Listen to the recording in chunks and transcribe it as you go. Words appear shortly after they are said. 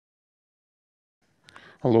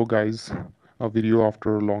Hello guys, a video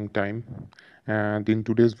after a long time, and in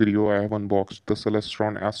today's video I have unboxed the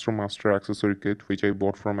Celestron Astromaster Accessory Kit which I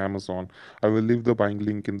bought from Amazon. I will leave the buying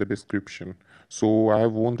link in the description. So I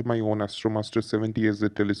have owned my own Astromaster 70 as a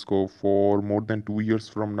telescope for more than 2 years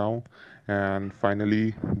from now and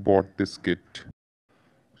finally bought this kit.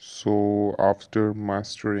 So after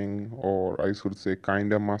mastering, or I should say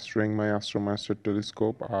kinda mastering my Astromaster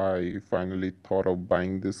telescope, I finally thought of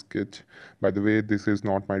buying this kit. By the way, this is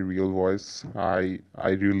not my real voice. I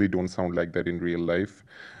really don't sound like that in real life.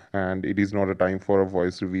 And it is not a time for a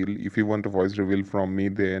voice reveal. If you want a voice reveal from me,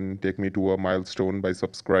 then take me to a milestone by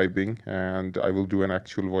subscribing and I will do an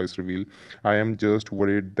actual voice reveal. I am just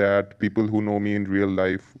worried that people who know me in real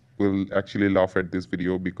life will actually laugh at this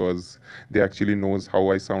video because they actually knows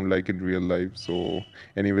how I sound like in real life. So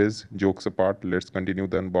anyways, jokes apart, let's continue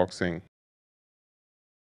the unboxing.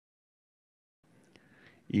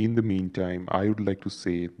 In the meantime, I would like to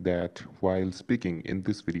say that while speaking in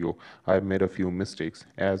this video, I have made a few mistakes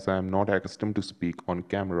as I am not accustomed to speak on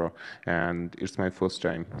camera and it's my first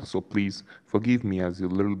time. So please forgive me as your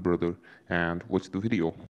little brother and watch the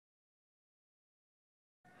video.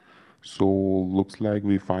 So looks like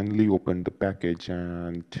we finally opened the package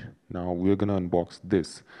and now we're gonna unbox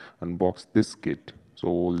this kit.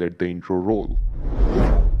 So let the intro roll.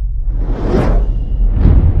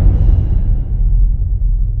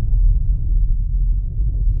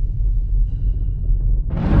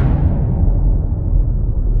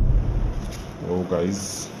 Hello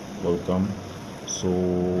guys, welcome. So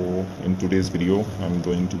in today's video I'm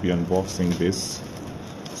going to be unboxing this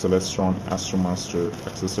Celestron Astromaster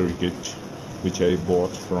Accessory Kit which I bought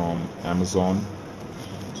from Amazon.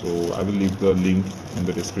 So I will leave the link in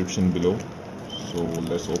the description below. So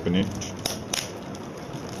let's open it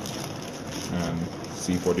and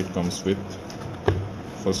see what it comes with.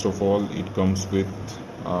 First of all, it comes with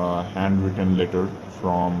a handwritten letter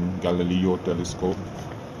from Galileo telescope.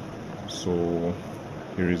 So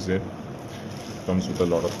here is it. Comes with a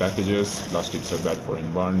lot of packages. Plastics are bad for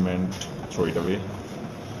environment. Throw it away.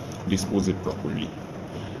 Dispose it properly.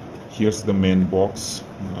 Here's the main box,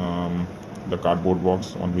 the cardboard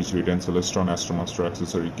box on which written Celestron Astromaster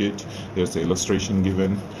Accessory Kit. Here's the illustration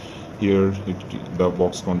given. Here the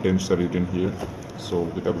box contents are written here. So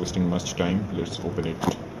without wasting much time, let's open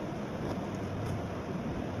it.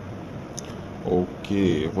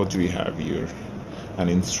 Okay, what do we have here? An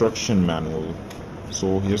instruction manual.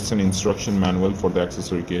 So here's an instruction manual for the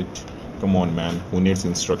accessory kit. Come on man, who needs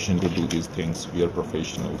instruction to do these things? We are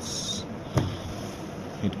professionals.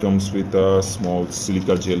 It comes with a small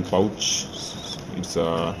silica gel pouch. It's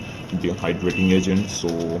a dehydrating agent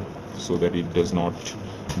so that it does not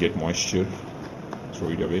get moisture. Throw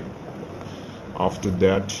it away. After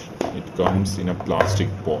that, it comes in a plastic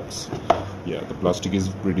box. Yeah, the plastic is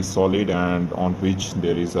pretty solid and on which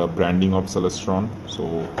there is a branding of Celestron. So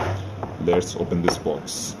let's open this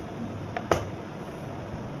box.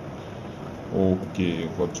 Okay,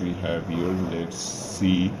 what do we have here? Let's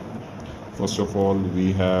see. First of all,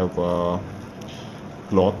 we have a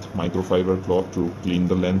cloth, microfiber cloth to clean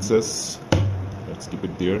the lenses. Let's keep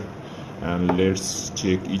it there and let's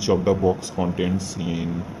check each of the box contents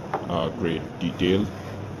in great detail.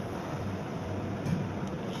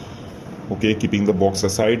 Okay, keeping the box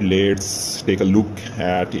aside, let's take a look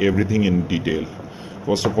at everything in detail.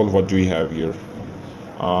 First of all, what do we have here?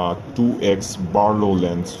 2x Barlow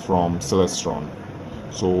lens from Celestron.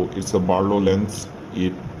 So it's a Barlow lens.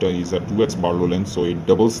 It is a 2x Barlow lens, so it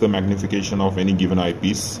doubles the magnification of any given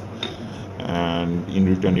eyepiece, and in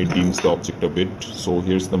return it dims the object a bit. So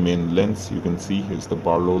here's the main lens. You can see here's the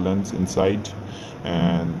Barlow lens inside,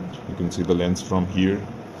 and you can see the lens from here.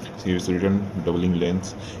 So here's written doubling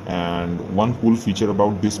lens. And one cool feature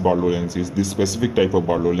about this Barlow lens is this specific type of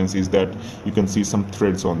Barlow lens is that you can see some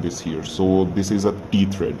threads on this here. So this is a T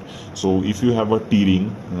thread. So if you have a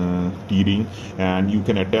T-ring and you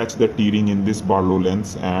can attach the T-ring in this Barlow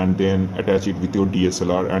lens and then attach it with your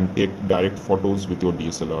DSLR and take direct photos with your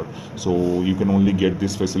DSLR. So you can only get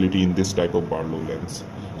this facility in this type of Barlow lens.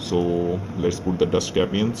 So let's put the dust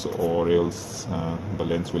cap in, or else the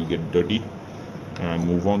lens will get dirty, and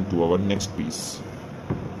move on to our next piece.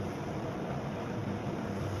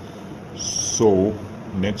 So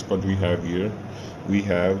next, what we have here, we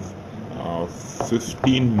have a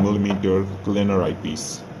 15mm cleaner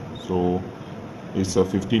eyepiece. So it's a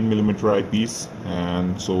 15mm eyepiece,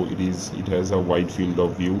 and so it has a wide field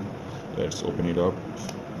of view. Let's open it up.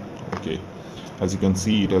 Okay, as you can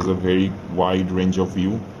see, it has a very wide range of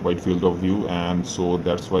view, wide field of view, and so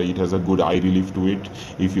that's why it has a good eye relief to it.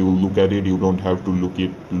 If you look at it, you don't have to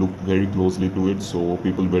look very closely to it, so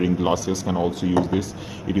people wearing glasses can also use this.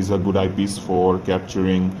 It is a good eyepiece for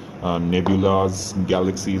capturing nebulas,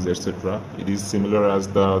 galaxies, etc. It is similar as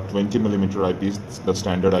the 20mm eyepiece, the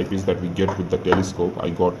standard eyepiece that we get with the telescope. I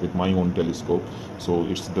got with my own telescope, so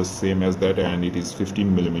it's the same as that, and it is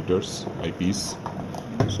 15mm eyepiece.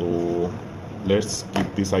 So let's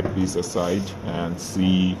keep this eyepiece aside and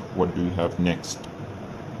see what do we have next.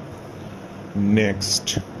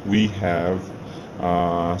 Next we have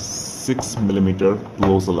 6mm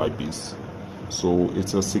closal eyepiece. So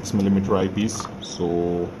it's a 6mm eyepiece,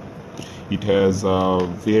 so it has a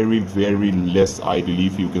very less eye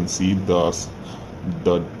relief. You can see the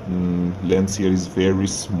lens here is very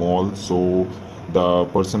small, so the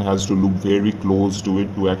person has to look very close to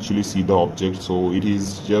it to actually see the object. So it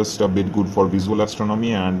is just a bit good for visual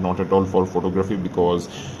astronomy and not at all for photography, because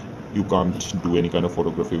you can't do any kind of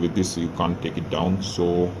photography with this, you can't take it down.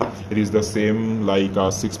 So it is the same like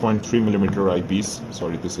a 6.3mm eyepiece.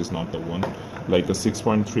 Sorry, this is not the one. Like a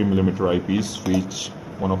 6.3mm eyepiece which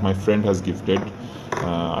one of my friend has gifted.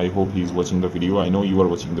 I hope he is watching the video. I know you are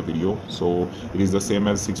watching the video. So it is the same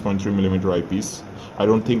as 6.3mm eyepiece. I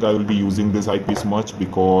don't think I will be using this eyepiece much,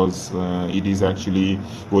 because it is actually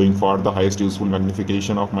going for the highest useful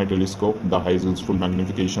magnification of my telescope. The highest useful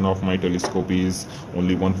magnification of my telescope is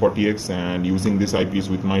only 140x, and using this eyepiece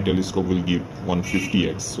with my telescope will give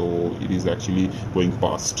 150x. So it is actually going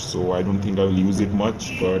past. So I don't think I will use it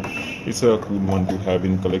much, but it's a cool one to have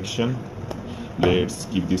in collection. Let's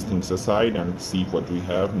keep these things aside and see what we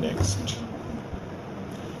have next.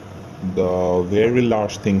 The very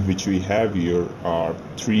last thing which we have here are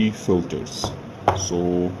 3 filters.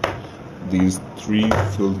 So these 3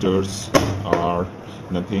 filters are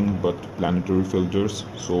nothing but planetary filters.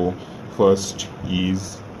 So first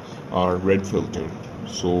is our red filter.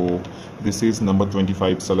 So this is number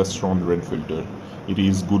 25 Celestron red filter. It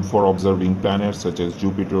is good for observing planets such as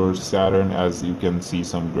Jupiter, Saturn. As you can see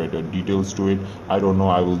some greater details to it. I don't know,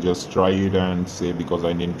 I will just try it and say, because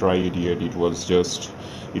I didn't try it yet, it was just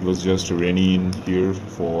rainy in here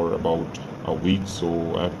for about a week,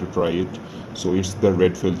 so I have to try it. So it's the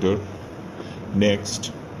red filter.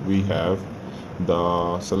 Next we have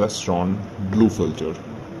the Celestron blue filter.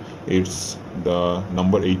 It's the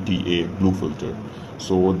number 80A blue filter.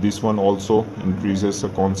 So this one also increases the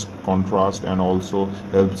contrast and also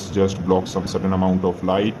helps just block some certain amount of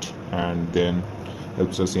light, and then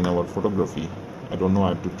helps us in our photography. I don't know, I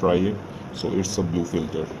have to try it. So it's a blue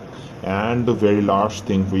filter. And the very last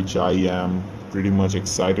thing which I am pretty much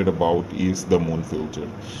excited about is the moon filter.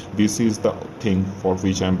 This is the thing for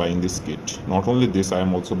which I am buying this kit. Not only this, I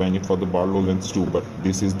am also buying it for the Barlow lens too, but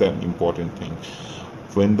this is the important thing.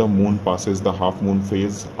 When the moon passes the half moon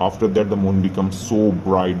phase, after that the moon becomes so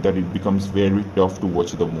bright that it becomes very tough to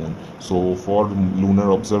watch the moon. So for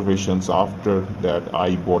lunar observations, after that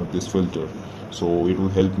I bought this filter. So it will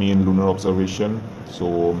help me in lunar observation.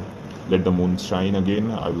 So let the moon shine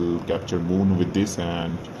again. I will capture moon with this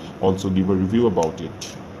and also give a review about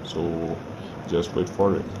it. So just wait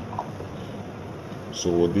for it.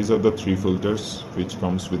 So these are the 3 filters which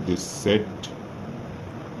comes with this set.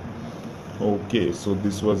 Okay, so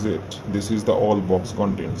this was it. This is the all box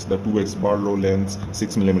contents: the 2x Barlow lens,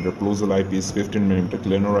 6mm closal eyepiece, 15mm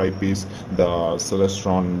Clenor eyepiece, the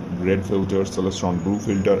Celestron red filter, Celestron blue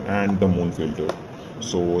filter, and the moon filter.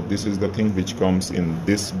 So this is the thing which comes in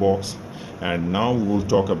this box, and now we will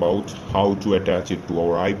talk about how to attach it to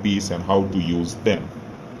our eyepiece and how to use them.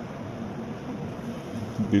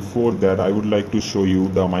 Before that, I would like to show you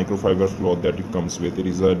the microfiber cloth that it comes with. It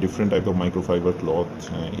is a different type of microfiber cloth.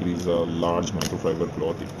 It is a large microfiber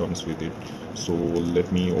cloth it comes with it. So let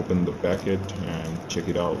me open the packet and check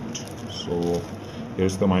it out. So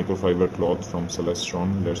here's the microfiber cloth from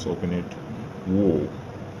Celestron. Let's open it. Whoa,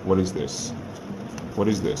 what is this? What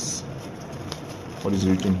is this? What is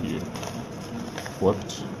written here?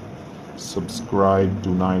 What? Subscribe to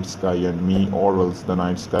night sky and me, or else the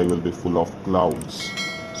night sky will be full of clouds.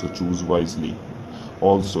 So choose wisely.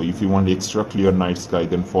 Also, if you want extra clear night sky,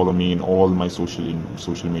 then follow me in all my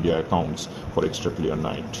social media accounts for extra clear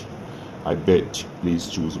night. I bet. Please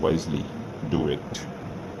choose wisely. Do it.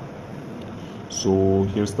 So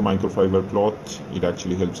here's the microfiber cloth. It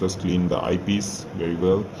actually helps us clean the eyepiece very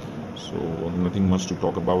well. So nothing much to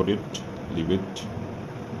talk about it. Leave it.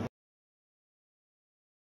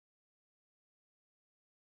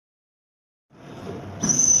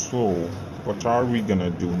 So what are we gonna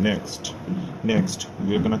do next? Next,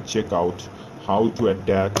 we're gonna check out how to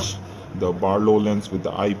attach the Barlow lens with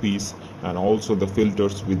the eyepiece, and also the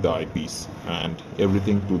filters with the eyepiece, and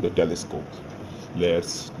everything to the telescope.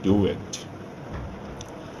 Let's do it.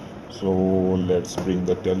 So let's bring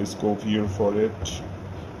the telescope here for it.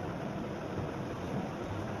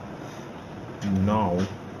 Now,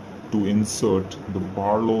 to insert the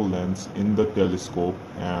Barlow lens in the telescope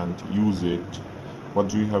and use it, what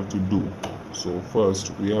do we have to do? So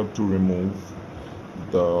first we have to remove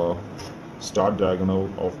the start diagonal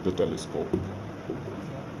of the telescope.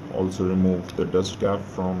 Also remove the dust cap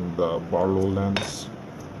from the Barlow lens,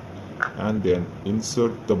 and then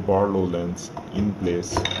insert the Barlow lens in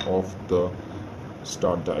place of the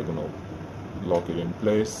start diagonal. Lock it in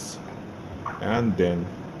place, and then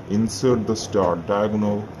insert the start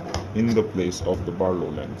diagonal in the place of the Barlow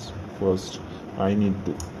lens. First I need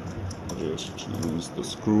to just use the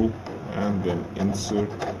screw and then insert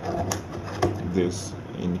this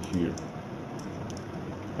in here,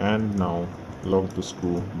 and now lock the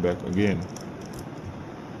screw back again.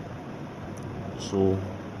 So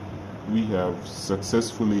we have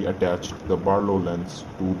successfully attached the Barlow lens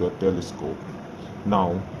to the telescope.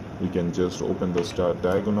 Now we can just open the start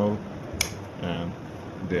diagonal, and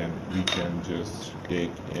then we can just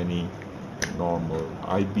take any normal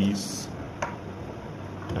eyepiece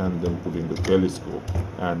and then put in the telescope,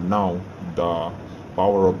 and now the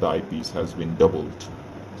power of the eyepiece has been doubled.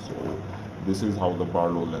 So this is how the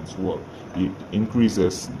Barlow lens works. It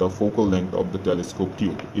increases the focal length of the telescope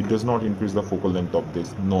tube. It does not increase the focal length of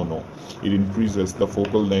this, no, it increases the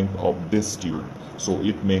focal length of this tube, so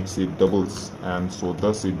it makes it doubles, and so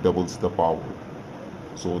thus it doubles the power.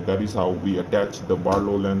 So that is how we attach the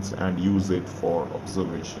Barlow lens and use it for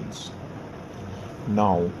observations.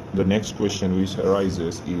 Now the next question which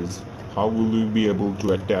arises is, how will we be able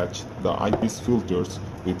to attach the eyepiece filters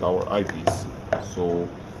with our eyepiece? So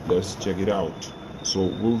let's check it out. So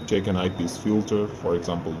we'll take an eyepiece filter, for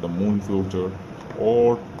example the moon filter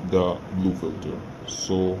or the blue filter.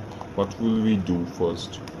 So what will we do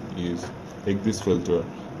first is take this filter.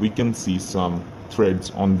 We can see some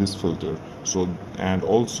threads on this filter, so, and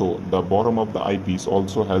also the bottom of the eyepiece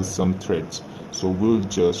also has some threads, so we'll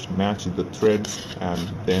just match the threads and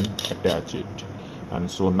then attach it.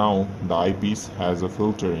 And so now the eyepiece has a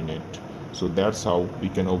filter in it. So that's how we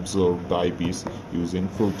can observe the eyepiece using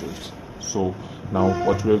filters. So now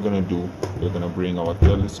what we're gonna do, we're gonna bring our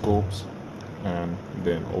telescopes and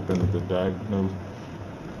then open the diagonal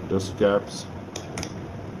dust caps,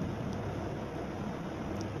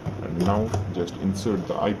 and now just insert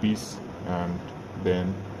the eyepiece, and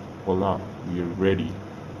then voila, we are ready.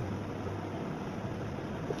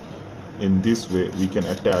 In this way we can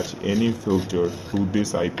attach any filter to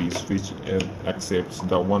this eyepiece which accepts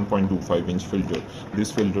the 1.25 inch filter.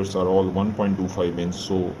 These filters are all 1.25 inch,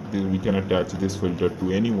 so we can attach this filter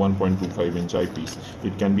to any 1.25 inch eyepiece.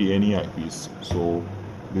 It can be any eyepiece. So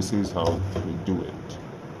this is how we do it.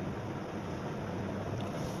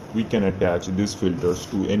 We can attach these filters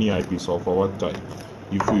to any eyepiece of our type.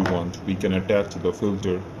 If we want, we can attach the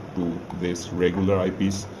filter to this regular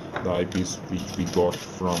eyepiece, the eyepiece which we got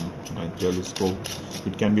from my telescope.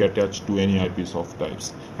 It can be attached to any eyepiece of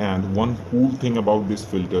types. And one cool thing about this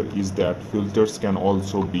filter is that filters can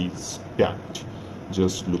also be stacked.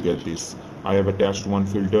 Just look at this. I have attached one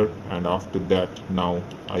filter, and after that now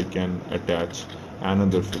I can attach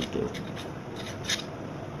another filter.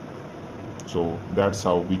 So that's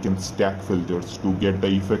how we can stack filters to get the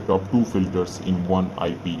effect of two filters in one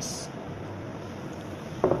eyepiece.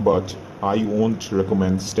 But I won't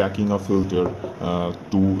recommend stacking a filter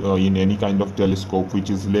in any kind of telescope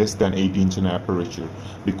which is less than 8 inch in aperture,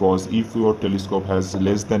 because if your telescope has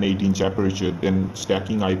less than 8 inch aperture, then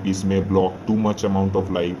stacking eyepiece may block too much amount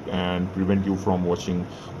of light and prevent you from watching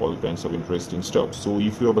all kinds of interesting stuff. So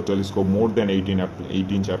if you have a telescope more than 8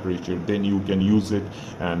 inch aperture, then you can use it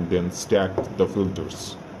and then stack the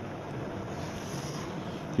filters.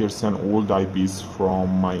 Here's an old eyepiece from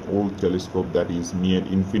my old telescope, that is near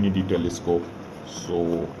infinity telescope.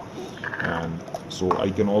 So I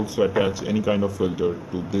can also attach any kind of filter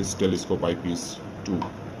to this telescope eyepiece too.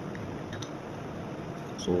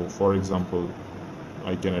 So for example,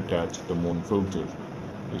 I can attach the moon filter.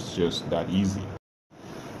 It's just that easy.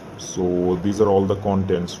 So these are all the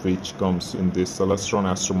contents which comes in this Celestron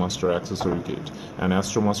Astromaster Accessory Kit. An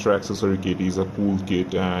Astromaster Accessory Kit is a cool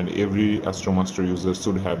kit, and every Astromaster user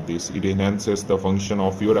should have this. It enhances the function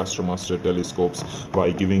of your Astromaster telescopes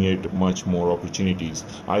by giving it much more opportunities.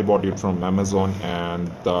 I bought it from Amazon, and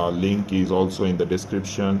the link is also in the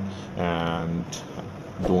description. And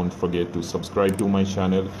don't forget to subscribe to my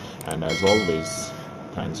channel, and as always,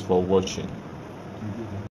 thanks for watching.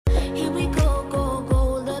 Here we go, go, go,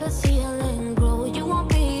 let us see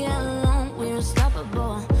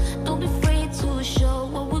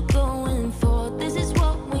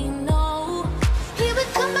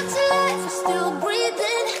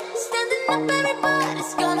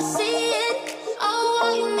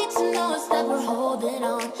been